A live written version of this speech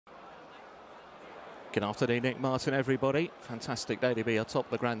Good afternoon, Nick Martin, everybody. Fantastic day to be atop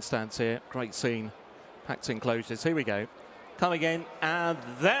the grandstands here. Great scene, packed enclosures. Here we go. Coming in, and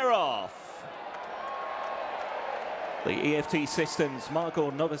they're off. The EFT Systems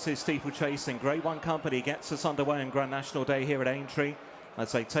Maghull Novices Steeplechase in Grade 1 company gets us underway on Grand National Day here at Aintree.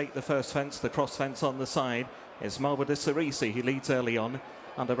 As they take the first fence, the cross fence on the side, it's Marvel de Cerisi who leads early on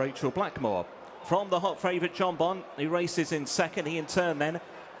under Rachel Blackmore. From the hot favourite Jonbon, who races in second. He in turn then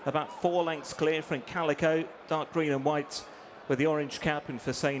about 4 lengths clear from Calico, dark green and white with the orange cap, and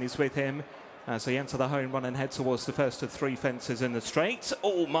Hussein is with him as they enter the home run and head towards the first of 3 fences in the straight.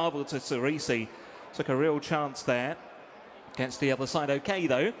 Oh, Marvel de Cerisi took a real chance there. Against the other side, okay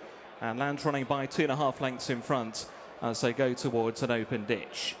though, and lands running by 2.5 lengths in front as they go towards an open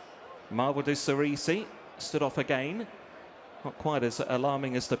ditch. Marvel de Cerisi stood off again, not quite as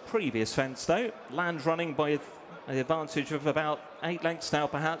alarming as the previous fence though. Lands running by an advantage of about 8 lengths now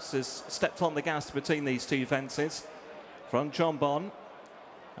perhaps, has stepped on the gas between these 2 fences from Jonbon.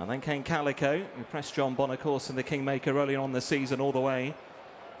 And then came Calico, who pressed Jonbon, of course, in the Kingmaker earlier on the season all the way.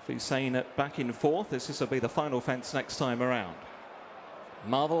 Hussein back in 4th. This will be the final fence next time around.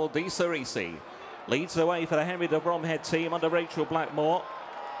 Marvel de Cerisi leads the way for the Henry de Bromhead team under Rachel Blackmore.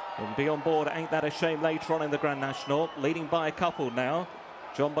 And be on board, ain't that a shame, later on in the Grand National. Leading by a couple now.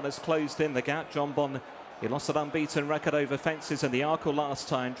 Jonbon has closed in the gap. Jonbon, he lost an unbeaten record over fences in the Arkle last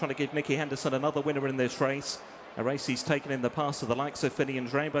time, trying to give Nicky Henderson another winner in this race. A race he's taken in the past of the likes of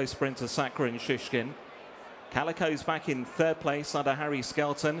Finian's Rainbow Sprinter, Sakura and Shishkin. Calico's back in 3rd place under Harry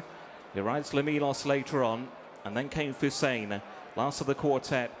Skelton. He rides Lamilos later on. And then came Hussein, last of the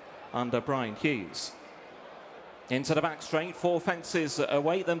quartet under Brian Hughes. Into the back straight, 4 fences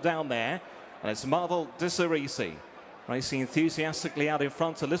await them down there. And it's Marvel de Cerisi racing enthusiastically out in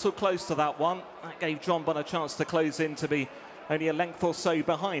front, a little close to that one. That gave Jonbon a chance to close in to be only a length or so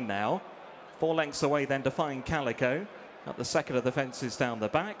behind now. 4 lengths away then to find Calico at the second of the fences down the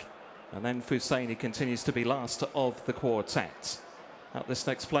back. And then Hussein, who continues to be last of the quartet. At this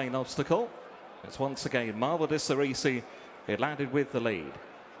next plain obstacle, it's once again Marvel de Cerisi who landed with the lead.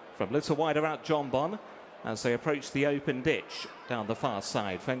 From a little wider out Jonbon as they approach the open ditch down the far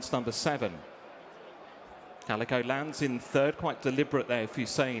side, fence number 7. Calico lands in 3rd, quite deliberate there.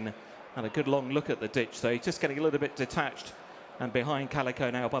 Hussein had a good long look at the ditch though, just getting a little bit detached and behind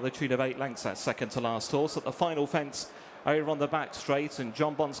Calico now by the tune of 8 lengths, that second to last horse. At the final fence over on the back straight, and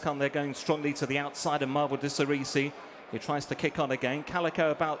Jonbon's come there going strongly to the outside, and Marvel de Cerisi, he tries to kick on again.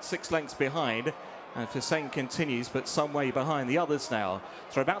 Calico about 6 lengths behind, and Hussein continues but some way behind the others now.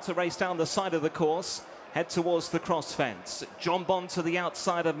 So they're about to race down the side of the course, head towards the cross fence. Jonbon to the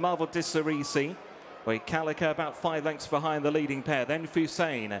outside of Marvel de Cerisi, with Calico about 5 lengths behind the leading pair. Then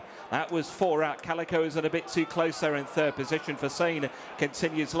Hussein, that was 4 out. Calico is a bit too close there in 3rd position. Hussein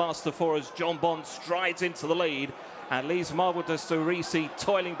continues last of 4 as Jonbon strides into the lead and leaves Marvel de Cerisi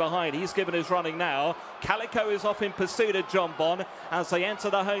toiling behind. He's given his running now. Calico is off in pursuit of Jonbon as they enter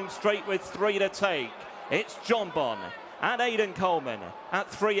the home straight with 3 to take. It's Jonbon and Aidan Coleman at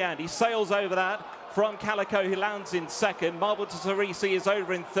 3 and he sails over that from Calico, who lands in 2nd. Marvel de Cerisi is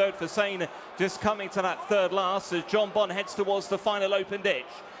over in 3rd. Hussein just coming to that 3rd last as Jonbon heads towards the final open ditch.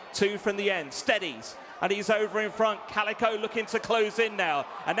 2 from the end, steadies, and he's over in front. Calico looking to close in now,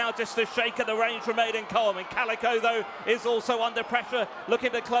 and now just a shake at the range from Aidan Coleman. Calico though is also under pressure,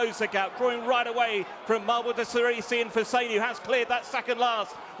 looking to close the gap, drawing right away from Marvel de Cerisi, and Hussein, who has cleared that 2nd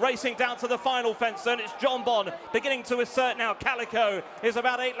last, racing down to the final fence. And it's Jonbon beginning to assert now. Calico is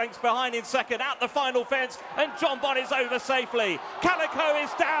about 8 lengths behind in 2nd at the final fence, and Jonbon is over safely. Calico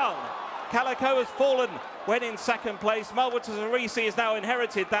is down. Calico has fallen when in 2nd place. Marvel de Cerisi has now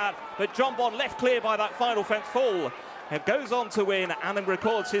inherited that, but Jonbon left clear by that final fence fall. It goes on to win and then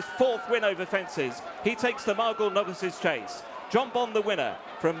records his 4th win over fences. He takes the Maghull Novices chase. Jonbon the winner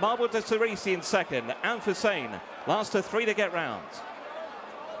from Marvel de Cerisi in 2nd, and Hussein last of 3 to get round.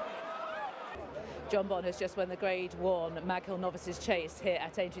 Jonbon has just won the Grade 1 Maghull Novices Chase here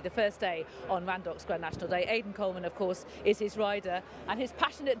at Aintree, the first day on Randox Grand National Day. Aidan Coleman, of course, is his rider and his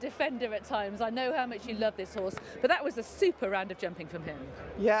passionate defender at times. I know how much you love this horse, but that was a super round of jumping from him.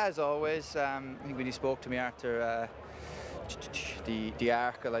 Yeah, as always. I think when he spoke to me after the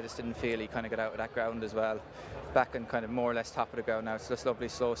Arkle, I just didn't feel he kind of got out of that ground as well. Back and kind of more or less top of the ground now. It's this lovely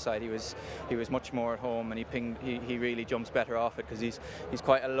slow side. He was much more at home, and he really jumps better off it because he's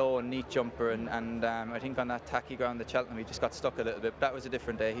quite a low and neat jumper, and I think on that tacky ground at Cheltenham he just got stuck a little bit. That was a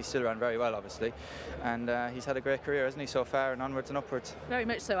different day. He still ran very well, obviously, and he's had a great career, hasn't he, so far, and onwards and upwards. Very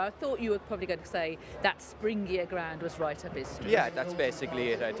much so. I thought you were probably going to say that springier ground was right up his street. Yeah, that's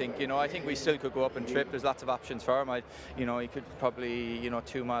basically it. I think we still could go up and trip. There's lots of options for him. he could probably,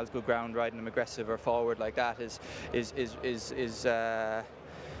 2 miles good ground, riding him aggressive or forward like that is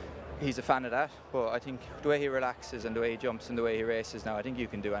he's a fan of that. But I think the way he relaxes and the way he jumps and the way he races now, I think you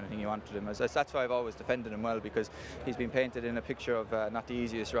can do anything you want with him. That's why I've always defended him well, because he's been painted in a picture of not the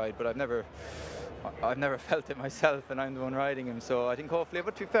easiest ride, but I've never felt it myself, and I'm the one riding him. So I think hopefully,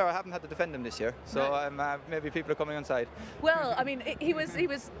 but to be fair, I haven't had to defend him this year. So maybe people are coming on side. Well, I mean, he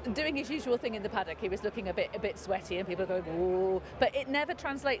was doing his usual thing in the paddock. He was looking a bit sweaty, and people are going, "Ooh," but it never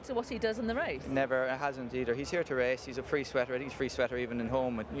translates to what he does in the race. Never, it hasn't either. He's here to race. He's a free sweater. I think he's free sweater even in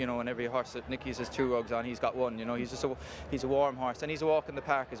home. And every horse that Nicky's has 2 rugs on, he's got one. He's a warm horse, and he's a walk in the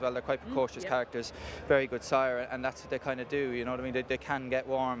park as well. They're quite precocious characters, very good sire, and that's what they kind of do. You know what I mean? They can get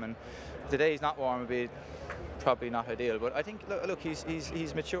warm, and today he's not warm would be probably not ideal. But I think look, he's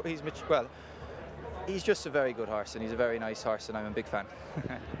mature. Well, he's just a very good horse, and he's a very nice horse, and I'm a big fan.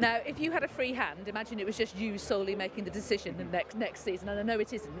 Now, if you had a free hand, imagine it was just you solely making the decision next season, and I know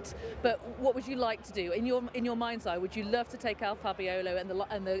it isn't, but what would you like to do? In your mind's eye, would you love to take Al Fabiolo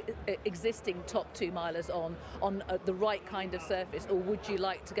and the existing top 2 milers on the right kind of surface, or would you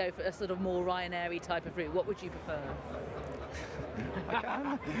like to go for a sort of more Ryanair-y type of route? What would you prefer?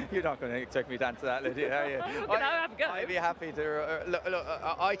 You're not going to expect me to answer that, Lydia, are you? I'd be happy to. Look,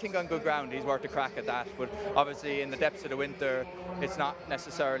 I think on good ground he's worth a crack at that, but obviously in the depths of the winter it's not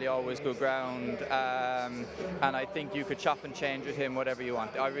necessarily always good ground, and I think you could chop and change with him whatever you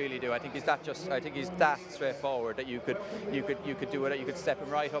want. I really do. I think he's that straightforward that you could do it. You could step him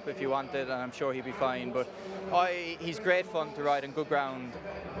right up if you wanted, and I'm sure he'd be fine. But he's great fun to ride on good ground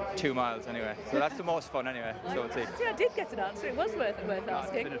 2 miles anyway. So that's the most fun anyway. So we'll see. See, I did get an answer. It was worth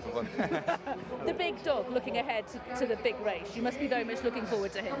asking. The big dog, looking ahead to the big race. You must be very much looking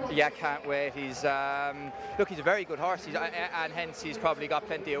forward to him. Yeah, can't wait. He's he's a very good horse, and hence he's probably got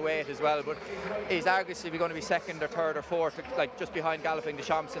plenty of weight as well. But he's arguably going to be 2nd or 3rd or 4th, like just behind Galloping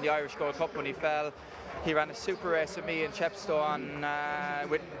Deschamps in the Irish Gold Cup when he fell. He ran a super race with me in Chepstow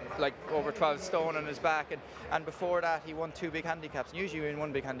with like over 12 stone on his back, and before that he won 2 big handicaps. And usually in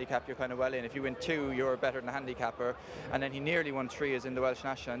 1 big handicap you're kind of well in. If you win 2, you're better than a handicapper. And then he nearly won 3 as in the Welsh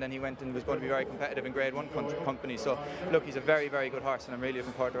National, and then he went and was going to be very competitive in Grade 1 company. So look, he's a very, very good horse, and I'm really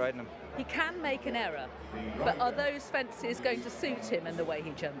looking forward to riding him. He can make an error, but are those fences going to suit him and the way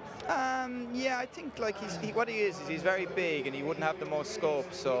he jumps? Yeah, I think like what he is he's very big, and he wouldn't have the most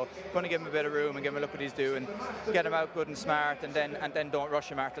scope. So going to give him a bit of room and give him a look what he's doing, get him out good and smart, and then don't rush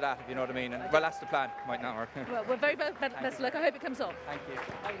him after that, if you know what I mean. And, well, that's the plan. Might not work. Well, we're very best of luck. I hope it comes off. Thank you.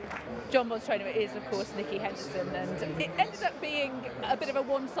 Jonbon's trainer is, of course, Nicky Henderson, and it ended up being a bit of a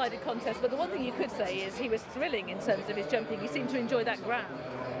one-sided contest. But the one thing you could say is he was thrilling in terms of his jumping. He seemed to enjoy that ground.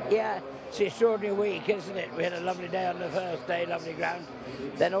 Yeah, it's an extraordinary week, isn't it? We had a lovely day on the first day, lovely ground.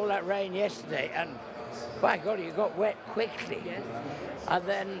 Then all that rain yesterday, and by God, you got wet quickly. Yes. And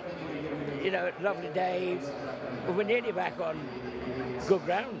then, lovely day. We're nearly back on good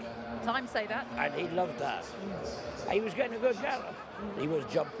ground. Time say that. And he loved that. He was getting a good gallop. He was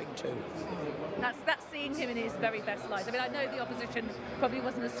jumping too. That's seeing him in his very best light. I mean, I know the opposition probably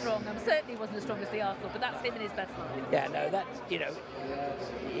wasn't as strong, and certainly wasn't as strong as the Arkle, but that's him in his best light. Yeah, no, that's,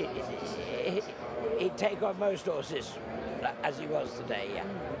 he'd take on most horses as he was today, yeah.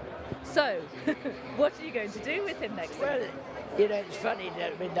 So, what are you going to do with him next Well, season? it's funny,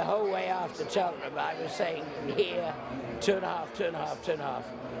 the whole way after Cheltenham, I was saying here, 2.5, 2.5, 2.5.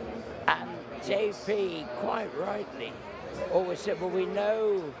 And JP, quite rightly, always said, well, we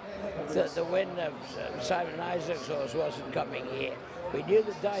know that the win of Simon Isaac's horse wasn't coming here. We knew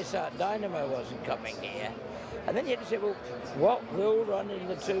that Dysart Dynamo wasn't coming here. And then you had to say, well, what will run in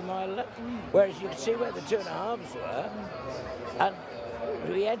the 2 miler? Whereas you could see where the 2.5s were, and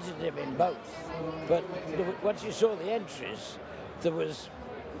we entered him in both. But once you saw the entries, there was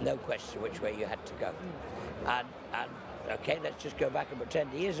no question which way you had to go. And okay, let's just go back and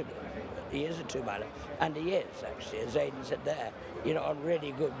pretend he is a 2 miler. And he is, actually, as Aidan said there, on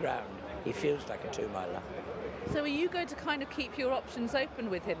really good ground, he feels like a 2 miler. So are you going to kind of keep your options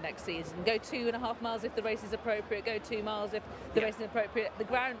open with him next season? Go 2.5 miles if the race is appropriate, go 2 miles if the race is appropriate. The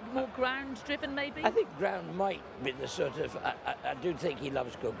ground, more ground driven maybe? I think ground might be the sort of, I do think he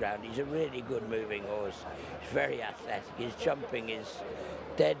loves good ground. He's a really good moving horse. He's very athletic. His jumping is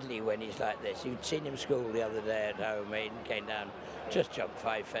deadly when he's like this. You'd seen him school the other day at home. Aidan came down, just jumped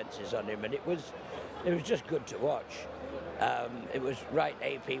 5 fences on him, and it was just good to watch. It was right,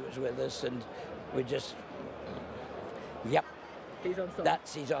 AP was with us, and we just, yep. He's on song.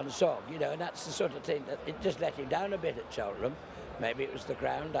 He's on song, and that's the sort of thing that it just let him down a bit at Cheltenham. Maybe it was the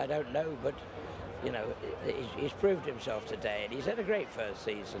ground, I don't know, but he's proved himself today, and he's had a great first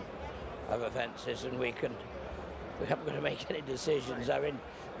season of fences, and we can we haven't got to make any decisions. I mean,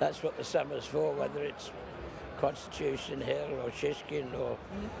 that's what the summer's for, whether it's Constitution Hill or Shishkin or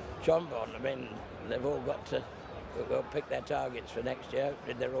Jonbon. I mean, they've all got to, we'll pick their targets for next year.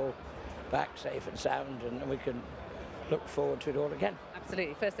 They're all back safe and sound, and we can look forward to it all again.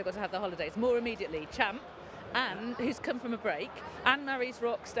 Absolutely. First they've got to have the holidays. More immediately, Champ, Anne, who's come from a break, Anne Murray's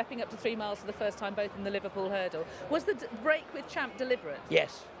Rock stepping up to 3 miles for the first time, both in the Liverpool hurdle. Was the break with Champ deliberate?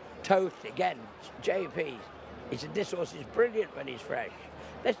 Yes, totally. Again, JP, this horse is brilliant when he's fresh.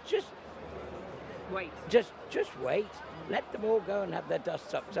 Let's just wait. Just wait. Let them all go and have their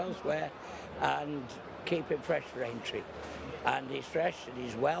dust-ups elsewhere and keep him fresh for Aintree. And he's fresh and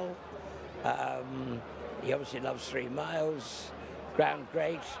he's well. He obviously loves 3 miles. Ground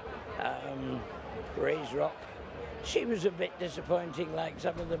great. Ray's Rock. She was a bit disappointing, like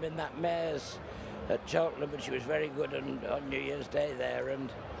some of them in that mare's at Cheltenham, but she was very good on New Year's Day there.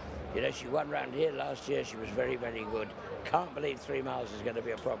 And you know, she won round here last year. She was very, very good. Can't believe 3 miles is going to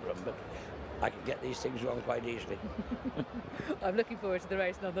be a problem, but I can get these things wrong quite easily. I'm looking forward to the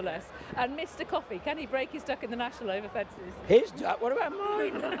race nonetheless. And Mr. Coffee, can he break his duck in the National over fences? His duck? What about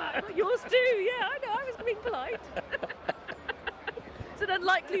mine? Yours too, yeah, I know, I was being polite. It's an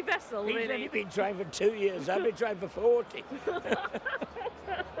unlikely vessel, He's really. only been trying for 2 years. I've been trying for 40.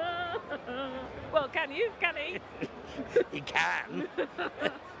 Well, can you? Can he? He can.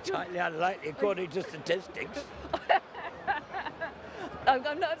 It's highly unlikely according to statistics.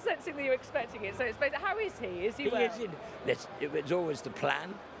 I'm not sensing that you're expecting it. So it's basically, how is he? Is he well? It was always the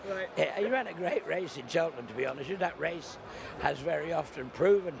plan. Right. He ran a great race in Cheltenham, to be honest. That race has very often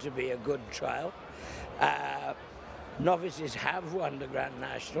proven to be a good trial. Novices have won the Grand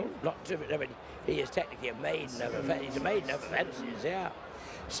National. Not to, I mean, he is technically a maiden over fences. He's a maiden over fences, yeah.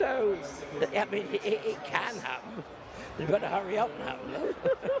 So, I mean, it can happen. You've got to hurry up now.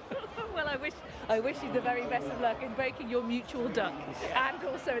 Well, I wish you the very best of luck in breaking your mutual duck, and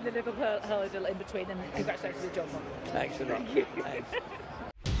also in the Liverpool hurdle in between. And congratulations to Jonbon. Thanks a lot. Thanks.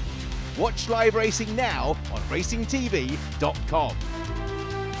 Watch live racing now on racingtv.com.